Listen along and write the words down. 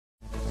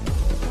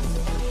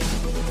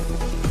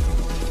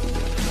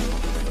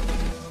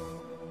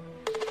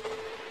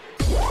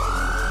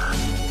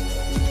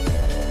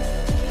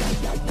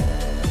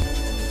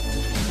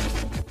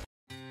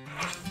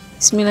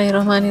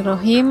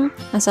Bismillahirrahmanirrahim.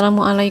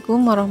 Assalamualaikum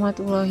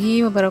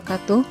warahmatullahi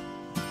wabarakatuh.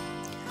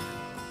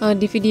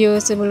 Di video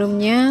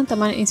sebelumnya,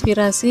 teman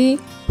inspirasi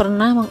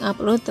pernah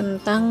mengupload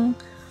tentang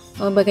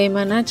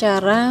bagaimana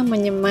cara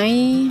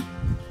menyemai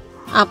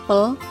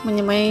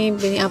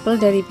benih apel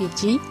dari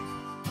biji.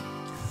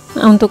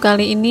 Nah, untuk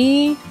kali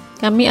ini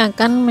kami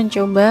akan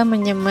mencoba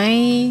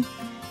menyemai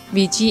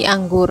biji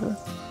anggur.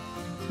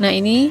 Nah,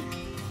 ini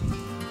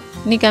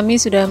kami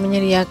sudah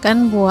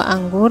menyediakan buah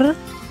anggur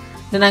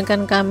dan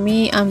akan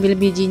kami ambil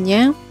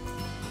bijinya,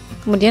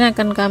 kemudian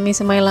akan kami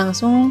semai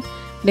langsung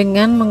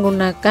dengan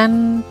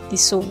menggunakan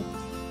tisu.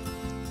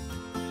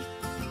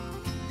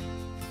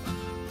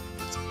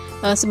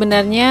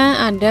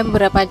 Sebenarnya ada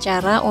beberapa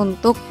cara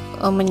untuk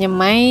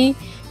menyemai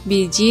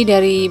biji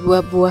dari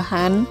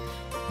buah-buahan,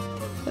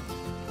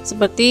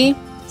 seperti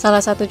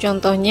salah satu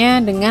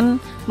contohnya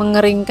dengan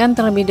mengeringkan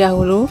terlebih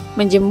dahulu,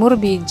 menjemur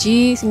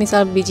biji,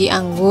 semisal biji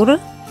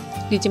anggur,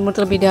 dijemur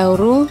terlebih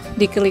dahulu,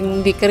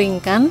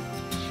 dikeringkan.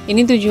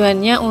 Ini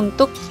tujuannya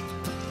untuk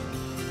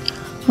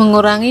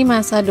mengurangi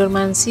masa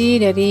dormansi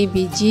dari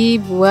biji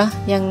buah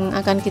yang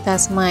akan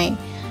kita semai.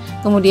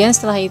 Kemudian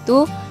setelah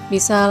itu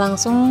bisa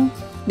langsung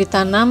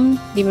ditanam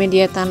di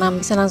media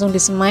tanam, bisa langsung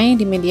disemai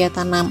di media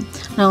tanam.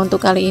 Nah,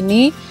 untuk kali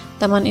ini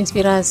teman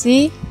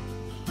inspirasi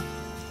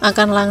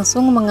akan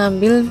langsung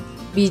mengambil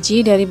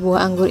biji dari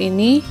buah anggur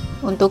ini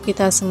untuk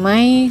kita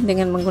semai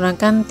dengan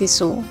menggunakan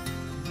tisu.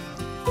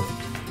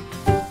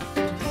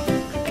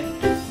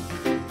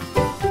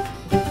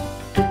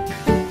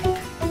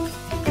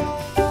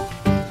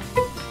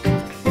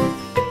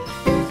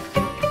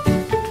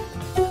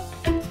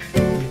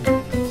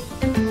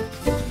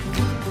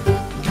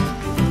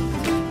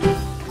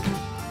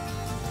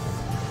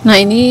 Nah,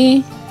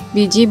 ini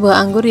biji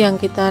buah anggur yang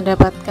kita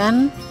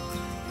dapatkan.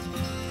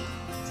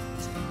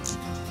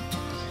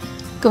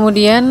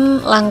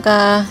 Kemudian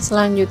langkah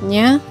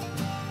selanjutnya,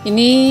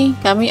 ini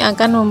kami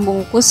akan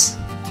membungkus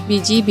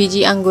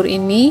biji-biji anggur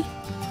ini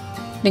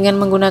dengan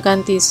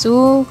menggunakan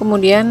tisu.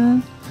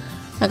 Kemudian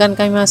akan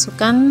kami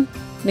masukkan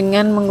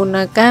dengan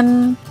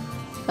menggunakan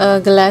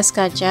gelas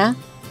kaca,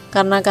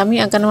 karena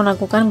kami akan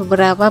melakukan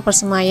beberapa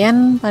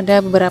persemaian pada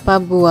beberapa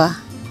buah.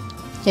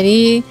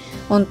 Jadi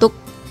untuk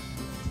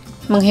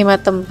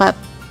menghemat tempat.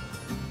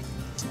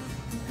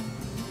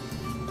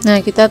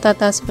 Nah, kita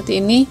tata seperti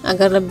ini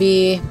agar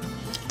lebih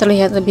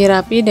terlihat lebih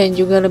rapi dan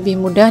juga lebih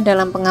mudah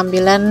dalam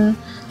pengambilan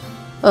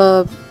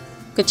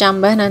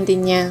kecambah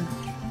nantinya.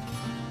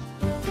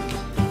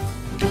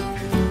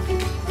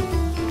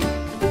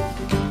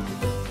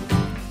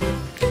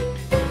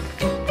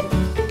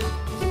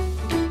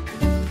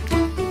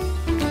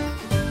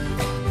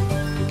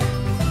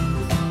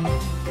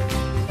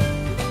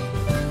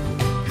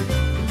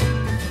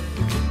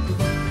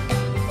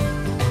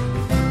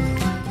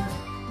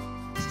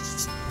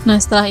 Nah,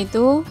 setelah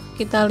itu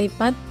kita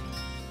lipat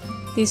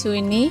tisu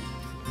ini,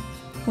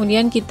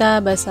 kemudian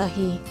kita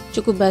basahi.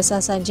 Cukup basah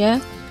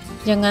saja,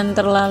 jangan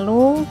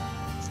terlalu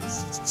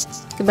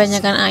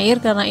kebanyakan air,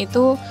 karena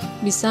itu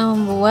bisa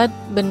membuat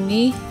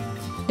benih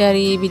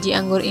dari biji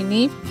anggur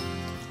ini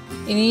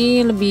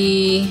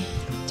lebih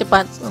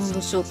cepat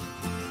membusuk.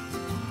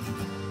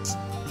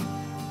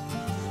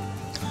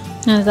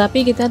 Nah,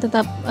 tapi kita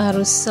tetap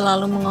harus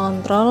selalu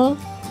mengontrol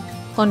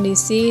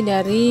kondisi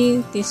dari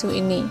tisu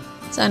ini.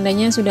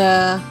 Seandainya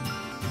sudah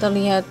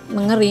terlihat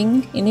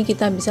mengering, ini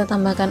kita bisa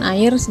tambahkan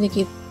air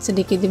sedikit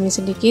demi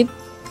sedikit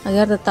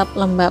agar tetap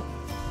lembab.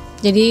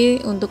 Jadi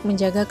untuk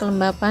menjaga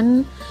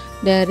kelembapan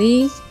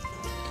dari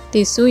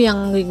tisu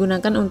yang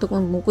digunakan untuk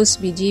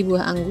membungkus biji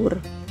buah anggur.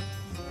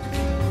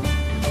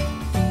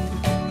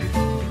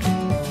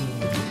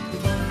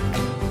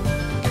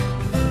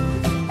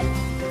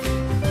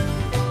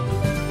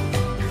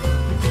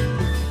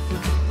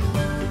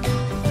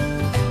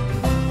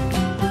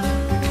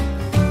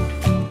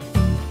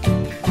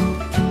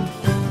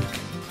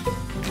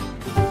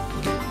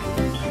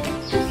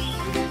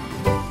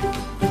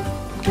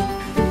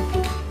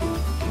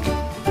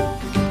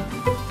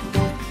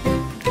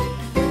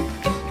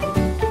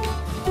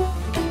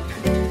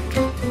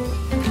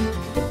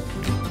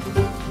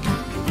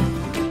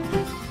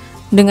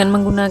 Dengan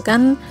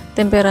menggunakan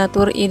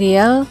temperatur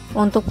ideal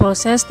untuk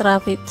proses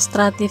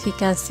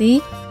stratifikasi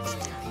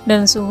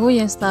dan suhu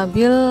yang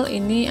stabil,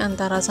 ini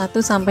antara 1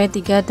 sampai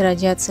 3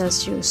 derajat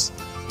Celcius.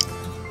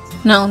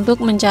 Nah,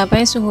 untuk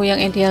mencapai suhu yang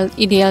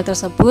ideal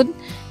tersebut,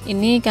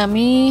 ini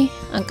kami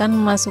akan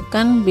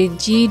memasukkan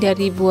biji-biji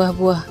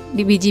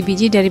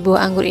dari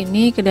buah anggur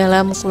ini ke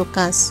dalam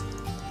kulkas.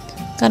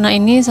 Karena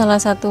ini salah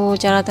satu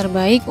cara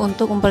terbaik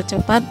untuk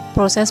mempercepat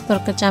proses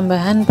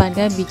perkecambahan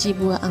pada biji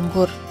buah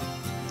anggur.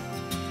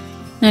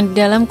 Nah, di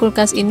dalam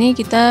kulkas ini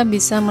kita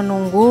bisa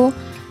menunggu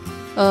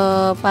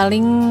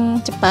paling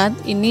cepat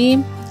ini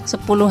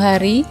 10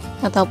 hari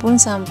ataupun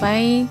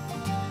sampai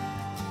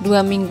 2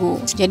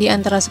 minggu. Jadi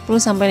antara 10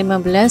 sampai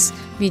 15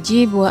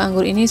 biji buah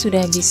anggur ini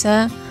sudah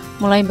bisa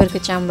mulai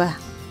berkecambah.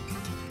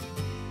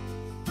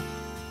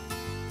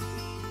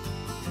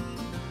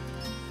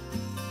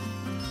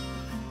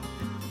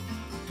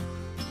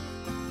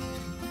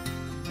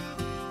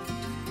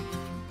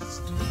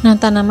 Nah,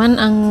 tanaman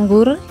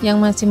anggur yang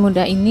masih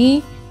muda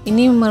ini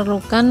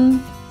memerlukan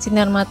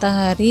sinar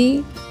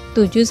matahari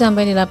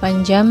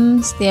 7-8 jam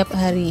setiap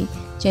hari.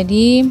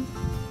 Jadi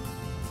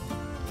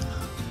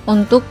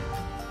untuk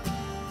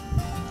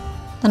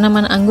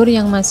tanaman anggur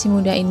yang masih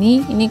muda ini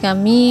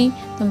kami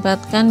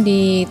tempatkan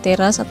di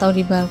teras atau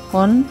di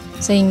balkon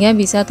sehingga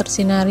bisa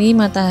tersinari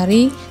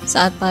matahari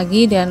saat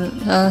pagi dan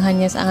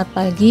hanya saat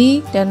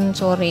pagi dan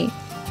sore.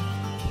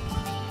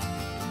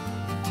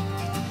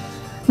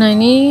 Nah,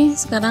 ini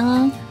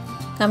sekarang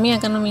kami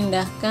akan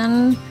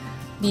memindahkan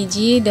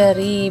biji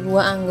dari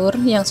buah anggur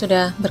yang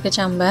sudah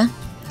berkecambah.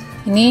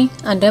 Ini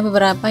ada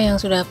beberapa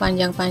yang sudah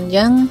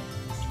panjang-panjang,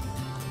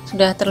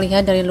 sudah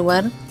terlihat dari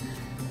luar.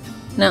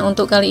 Nah,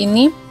 untuk kali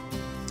ini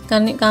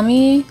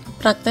kami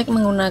praktek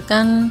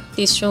menggunakan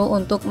tisu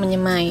untuk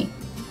menyemai.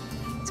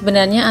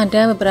 Sebenarnya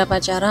ada beberapa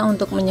cara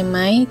untuk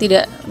menyemai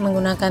tidak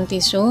menggunakan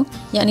tisu,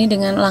 yakni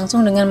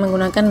langsung dengan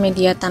menggunakan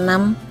media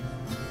tanam,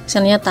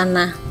 misalnya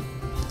tanah.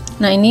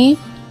 Nah, ini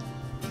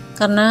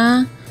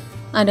karena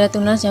ada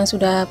tunas yang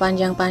sudah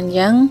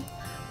panjang-panjang,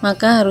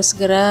 maka harus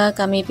segera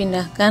kami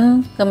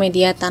pindahkan ke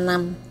media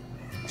tanam.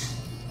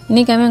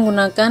 Ini kami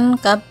menggunakan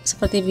cup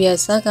seperti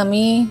biasa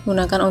kami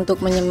gunakan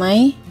untuk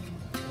menyemai.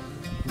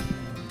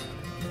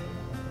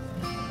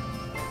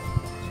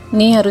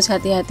 Ini harus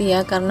hati-hati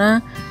ya,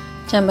 karena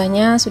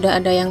cambahnya sudah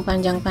ada yang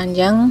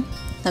panjang-panjang,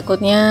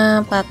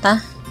 takutnya patah.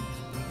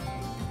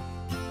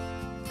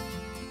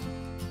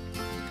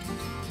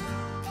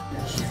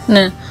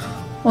 Nah,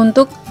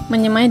 untuk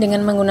menyemai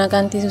dengan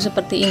menggunakan tisu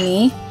seperti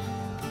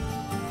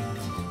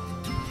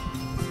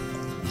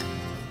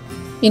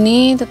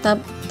ini tetap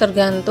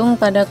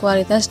tergantung pada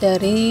kualitas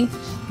dari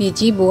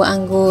biji buah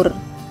anggur.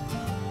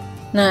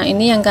 Nah,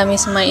 ini yang kami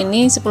semai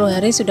ini 10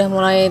 hari sudah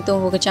mulai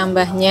tumbuh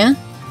kecambahnya,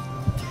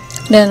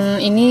 dan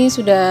ini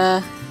sudah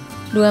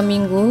 2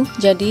 minggu,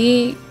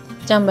 jadi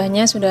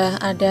cambahnya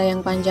sudah ada yang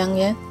panjang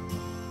ya.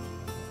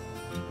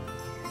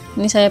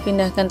 Ini saya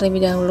pindahkan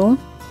terlebih dahulu.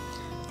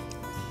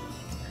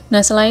 Nah,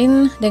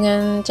 selain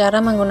dengan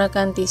cara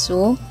menggunakan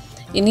tisu,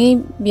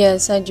 ini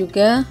biasa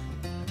juga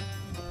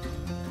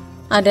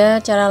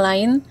ada cara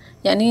lain,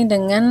 yakni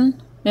dengan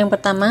yang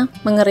pertama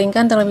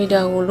mengeringkan terlebih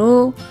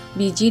dahulu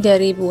biji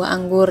dari buah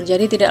anggur.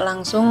 Jadi tidak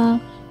langsung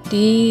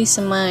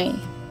disemai,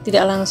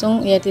 tidak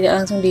langsung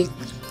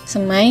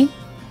disemai,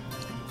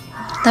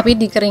 tapi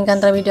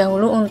dikeringkan terlebih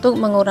dahulu untuk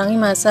mengurangi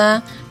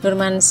masa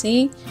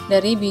dormansi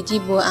dari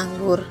biji buah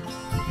anggur.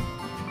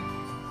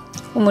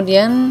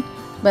 Kemudian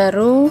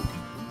baru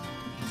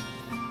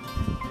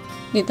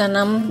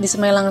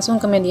disemai langsung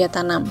ke media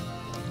tanam.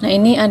 Nah,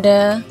 ini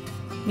ada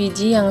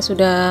biji yang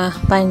sudah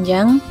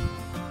panjang,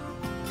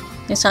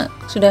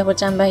 sudah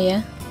bercambah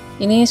ya.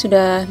 Ini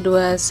sudah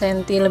 2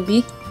 cm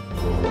lebih.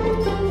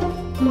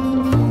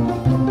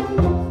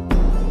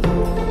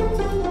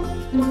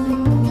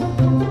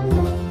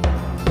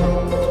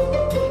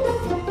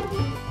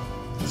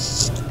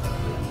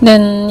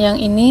 Dan yang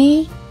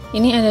ini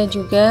ada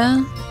juga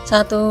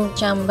satu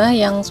cambah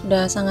yang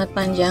sudah sangat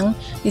panjang.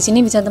 Di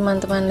sini bisa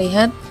teman-teman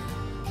lihat,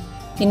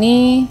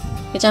 ini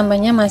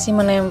kecambahnya masih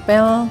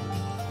menempel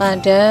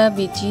pada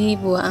biji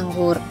buah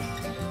anggur.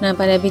 Nah,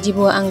 pada biji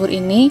buah anggur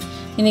ini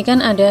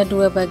kan ada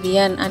 2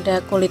 bagian, ada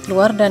kulit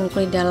luar dan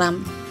kulit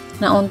dalam.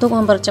 Nah, untuk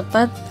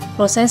mempercepat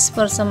proses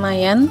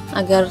persemaian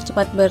agar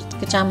cepat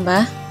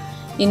berkecambah,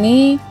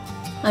 ini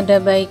ada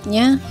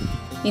baiknya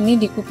ini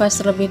dikupas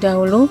terlebih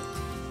dahulu.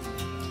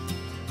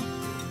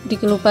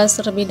 Dikelupas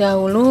terlebih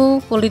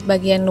dahulu kulit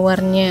bagian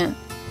luarnya,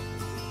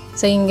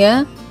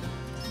 sehingga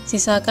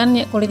sisakan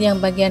kulit yang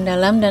bagian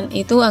dalam, dan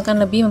itu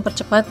akan lebih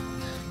mempercepat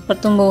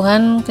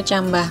pertumbuhan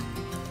kecambah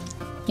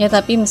ya.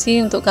 Tapi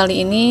mesti untuk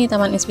kali ini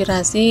Taman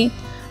Inspirasi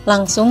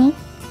langsung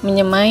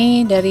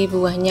menyemai dari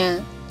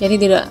buahnya, jadi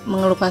tidak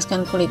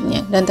mengelupaskan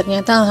kulitnya, dan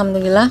ternyata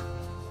alhamdulillah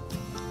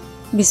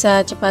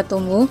bisa cepat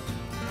tumbuh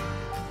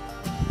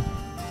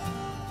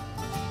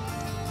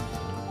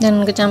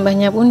dan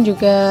kecambahnya pun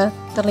juga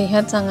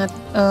terlihat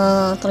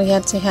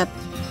terlihat sehat,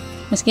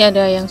 meski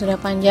ada yang sudah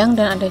panjang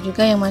dan ada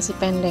juga yang masih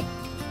pendek.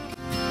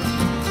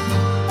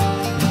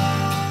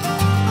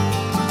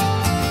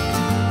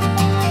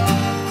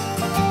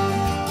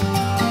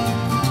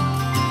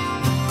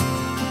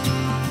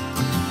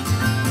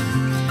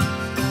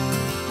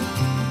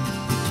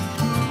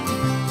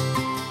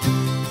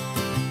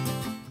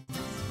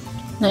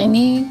 Nah,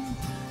 ini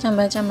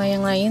cambah-cambah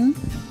yang lain.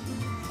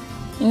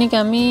 Ini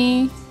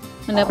kami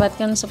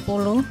mendapatkan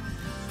 10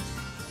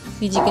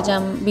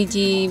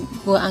 biji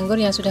buah anggur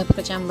yang sudah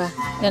berkecambah,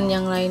 dan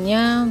yang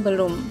lainnya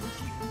belum.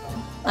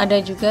 Ada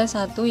juga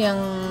satu yang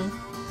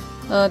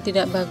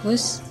tidak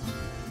bagus.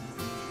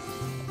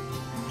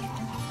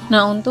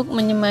 Nah, untuk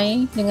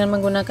menyemai dengan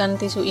menggunakan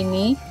tisu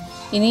ini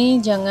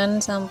jangan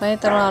sampai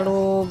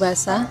terlalu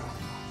basah.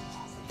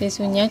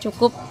 Tisunya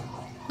cukup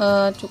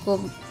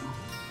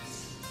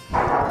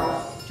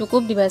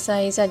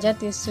dibasahi saja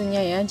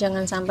tisunya ya,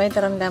 jangan sampai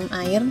terendam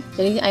air.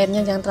 Jadi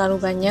airnya jangan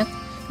terlalu banyak,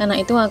 karena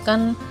itu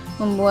akan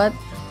membuat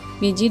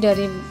biji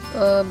dari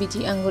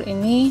biji anggur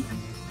ini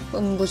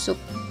membusuk.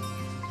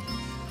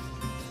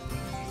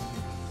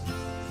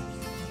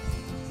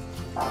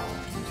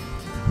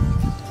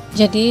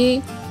 Jadi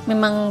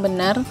memang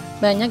benar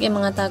banyak yang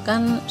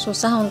mengatakan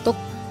susah untuk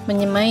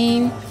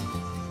menyemai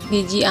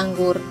biji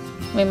anggur.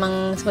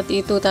 Memang seperti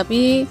itu,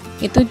 tapi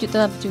itu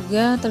tetap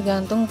juga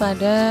tergantung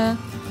pada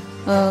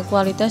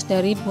kualitas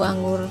dari buah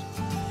anggur.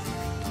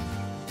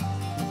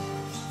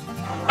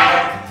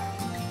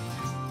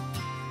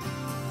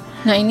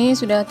 Nah, ini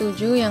sudah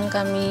 7 yang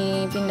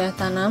kami pindah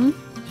tanam.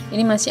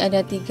 Ini masih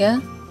ada 3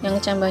 yang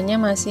cabangnya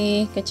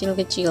masih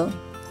kecil-kecil.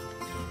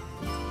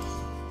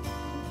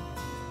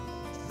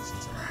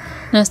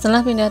 Nah,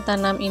 setelah pindah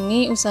tanam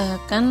ini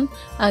usahakan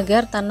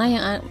agar tanah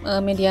yang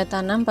media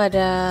tanam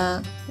pada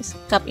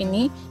cup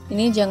ini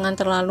jangan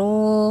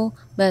terlalu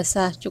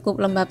basah, cukup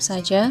lembab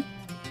saja.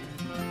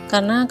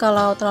 Karena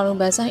kalau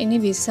terlalu basah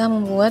ini bisa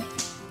membuat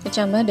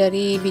kecambah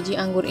dari biji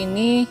anggur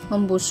ini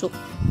membusuk.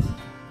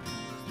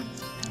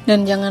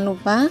 Dan jangan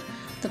lupa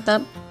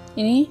tetap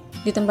ini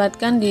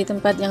ditempatkan di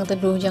tempat yang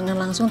teduh, jangan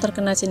langsung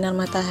terkena sinar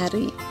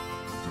matahari.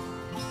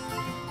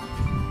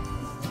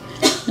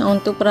 Nah,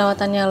 untuk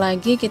perawatannya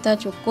lagi kita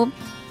cukup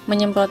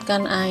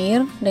menyemprotkan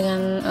air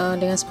dengan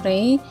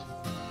spray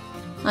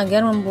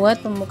agar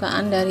membuat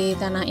permukaan dari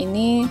tanah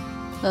ini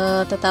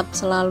tetap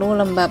selalu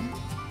lembab.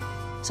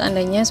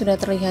 Seandainya sudah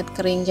terlihat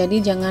kering, jadi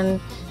jangan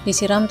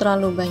disiram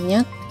terlalu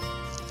banyak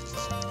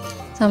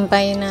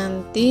sampai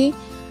nanti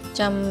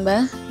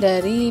cambah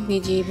dari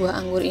biji buah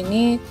anggur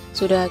ini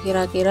sudah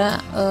kira-kira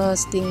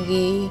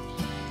setinggi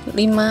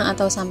 5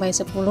 atau sampai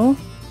 10.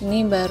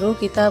 Ini baru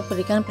kita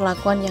berikan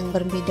perlakuan yang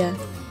berbeda.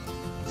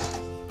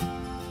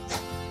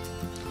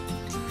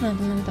 Nah,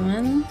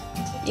 teman-teman,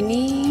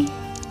 ini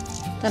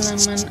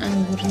tanaman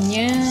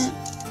anggurnya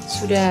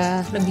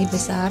sudah lebih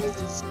besar.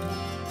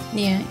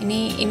 Nih ya,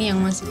 ini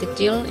yang masih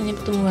kecil, ini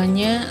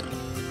pertumbuhannya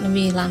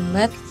lebih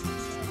lambat.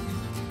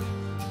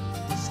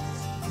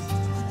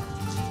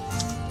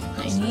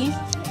 Nah,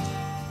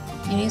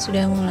 ini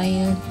sudah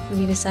mulai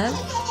lebih besar.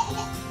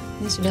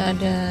 Ini sudah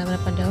ada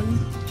berapa daun?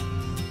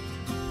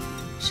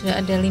 Sudah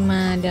ada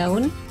 5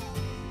 daun.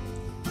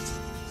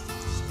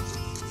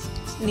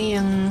 Ini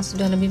yang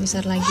sudah lebih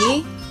besar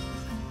lagi.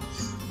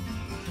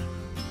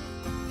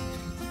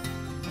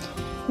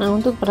 Nah,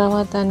 untuk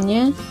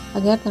perawatannya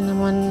agar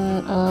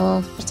tanaman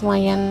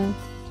persemaian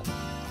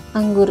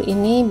anggur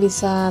ini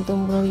bisa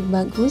tumbuh lebih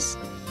bagus,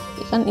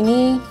 kan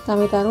ini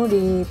kami taruh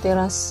di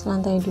teras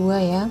lantai 2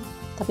 ya,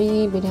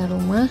 tapi beda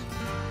rumah.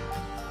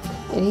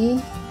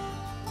 Jadi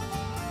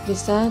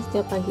bisa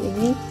setiap pagi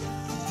ini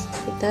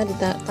kita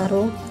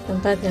ditaruh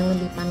tempat yang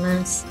lebih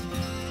panas.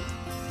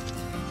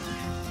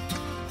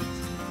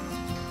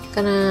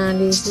 Karena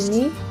di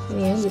sini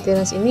ini ya, di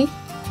teras ini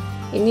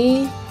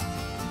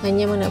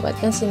hanya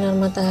mendapatkan sinar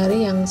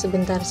matahari yang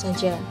sebentar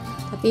saja.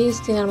 Tapi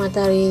sinar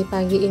matahari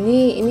pagi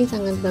ini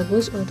sangat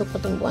bagus untuk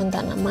pertumbuhan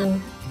tanaman.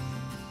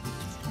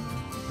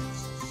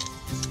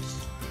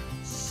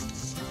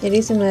 Jadi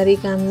sembari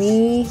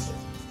kami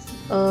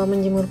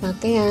menjemur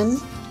pakaian,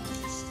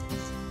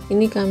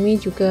 ini kami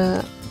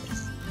juga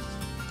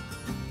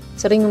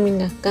sering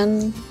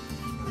memindahkan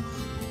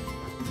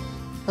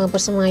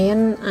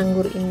persemaian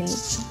anggur ini.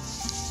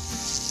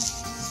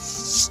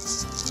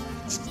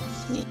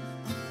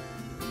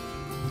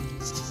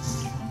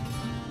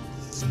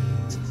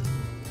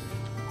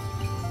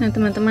 Nah,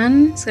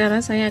 teman-teman,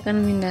 sekarang saya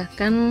akan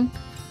memindahkan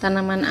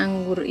tanaman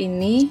anggur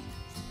ini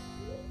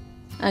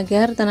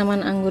agar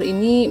tanaman anggur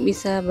ini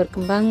bisa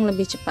berkembang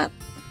lebih cepat.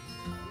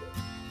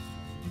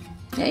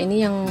 Ya,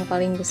 ini yang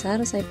paling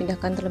besar saya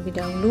pindahkan terlebih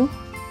dahulu.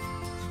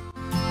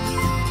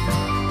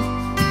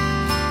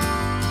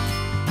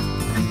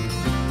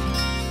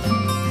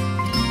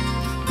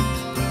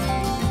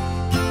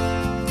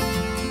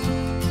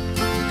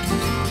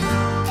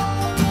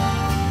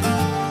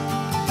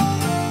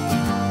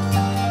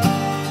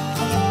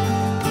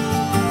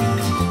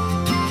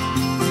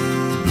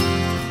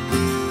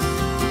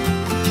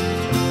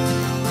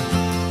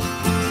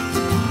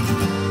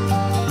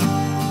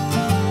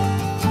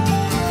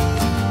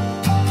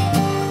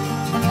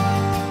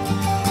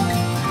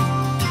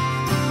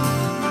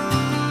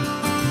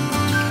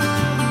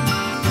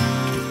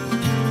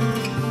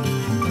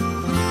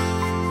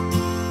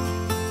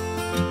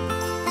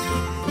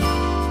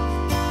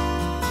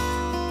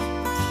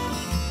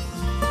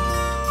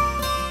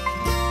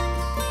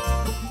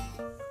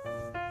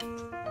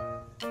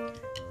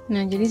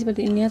 Nah, jadi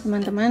seperti ini ya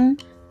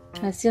teman-teman,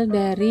 hasil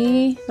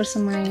dari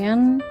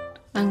persemaian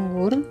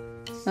anggur,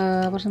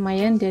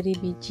 persemaian dari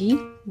biji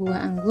buah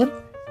anggur.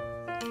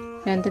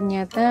 Dan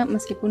ternyata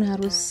meskipun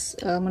harus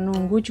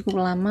menunggu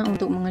cukup lama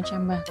untuk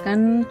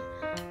mengecambahkan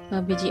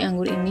biji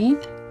anggur ini,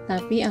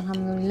 tapi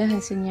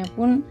alhamdulillah hasilnya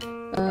pun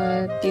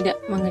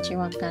tidak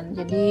mengecewakan.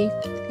 Jadi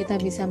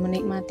kita bisa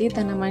menikmati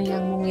tanaman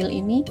yang mungil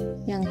ini,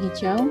 yang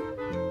hijau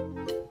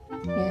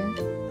ya,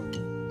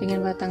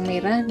 dengan batang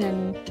merah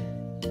dan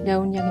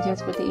daun yang hijau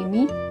seperti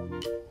ini.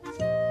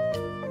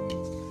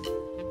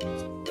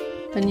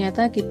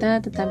 Ternyata kita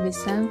tetap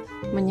bisa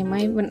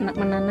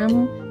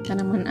menanam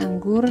tanaman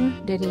anggur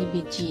dari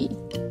biji.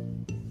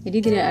 Jadi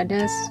tidak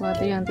ada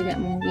sesuatu yang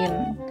tidak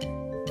mungkin.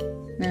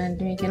 Nah,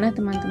 demikianlah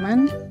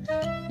teman-teman,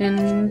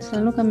 dan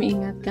selalu kami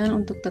ingatkan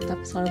untuk tetap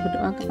selalu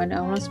berdoa kepada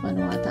Allah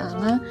Subhanahu wa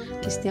taala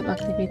di setiap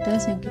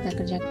aktivitas yang kita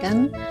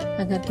kerjakan,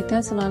 agar kita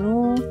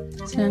selalu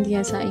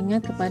senantiasa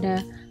ingat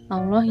kepada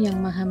Allah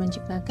yang Maha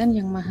Menciptakan,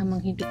 yang Maha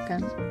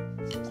Menghidupkan.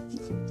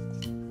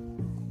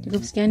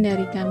 Cukup sekian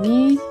dari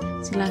kami.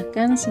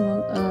 Silahkan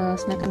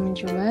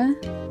mencoba.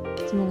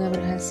 Semoga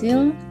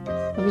berhasil.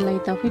 Wabillahi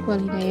taufiq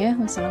wal hidayah.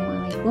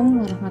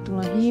 Wassalamualaikum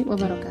warahmatullahi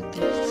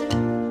wabarakatuh.